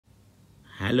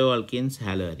haloalkanes,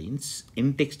 haloarenes,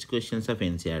 in-text questions of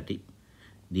NCERT.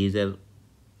 These are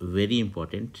very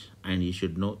important and you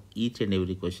should know each and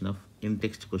every question of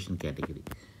in-text question category.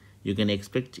 You can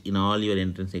expect in all your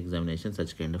entrance examinations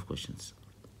such kind of questions.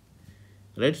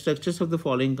 Write structures of the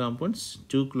following compounds: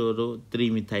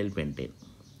 2-chloro-3-methyl-pentane.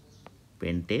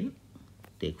 Pentane,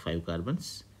 take 5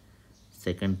 carbons.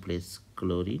 Second place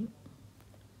chlorine.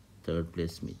 Third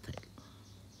place methyl.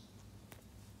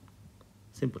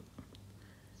 Simple.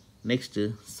 Next,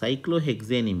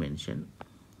 cyclohexane you mentioned.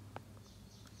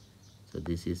 So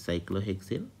this is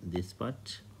cyclohexane, this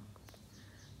part.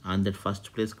 On that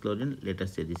first place chlorine, let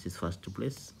us say this is first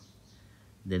place.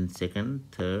 Then second,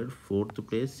 third, fourth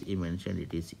place, he mentioned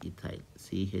it is ethyl,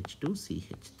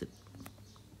 CH2CH3.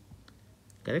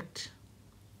 Correct?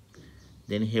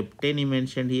 Then heptane he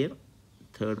mentioned here,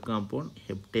 third compound.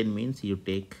 Heptane means you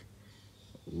take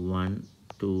 1,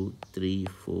 2, 3,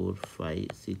 4, 5,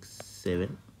 6,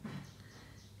 7.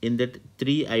 In that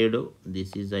 3 iodo,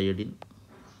 this is iodine.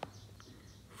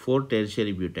 4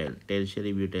 tertiary butyl.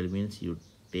 Tertiary butyl means you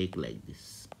take like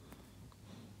this.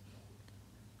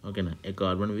 Okay, now a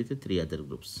carbon with 3 other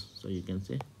groups. So you can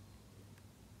say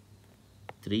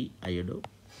 3 iodo,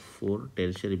 4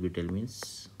 tertiary butyl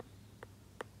means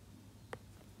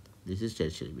this is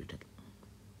tertiary butyl.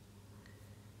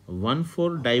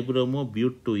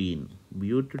 1,4-dibromo-butene.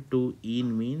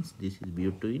 Butene means this is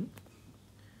butene.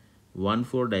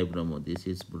 1,4-dibromo. This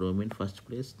is bromine first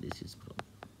place. This is bromine.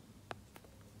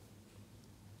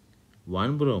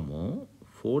 1-bromo,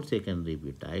 4 secondary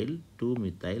butyl,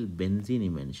 2-methyl,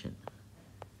 benzene mentioned.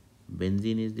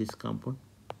 Benzene is this compound.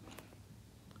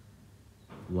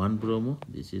 1-bromo,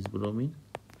 this is bromine.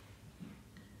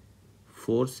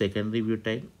 4 secondary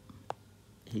butyl.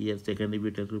 Here secondary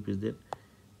butyl group is there.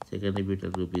 Secondary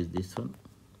butyl group is this one.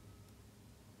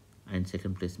 And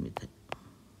second place methyl.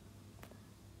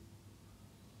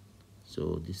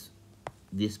 So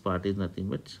this part is nothing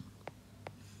but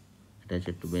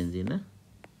attached to benzene,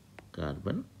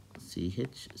 carbon,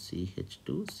 CH,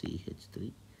 CH2,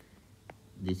 CH3.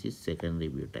 This is secondary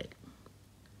butyl.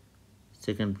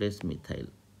 Second place methyl.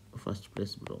 First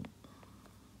place bromine.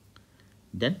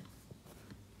 Then,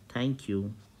 thank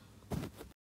you.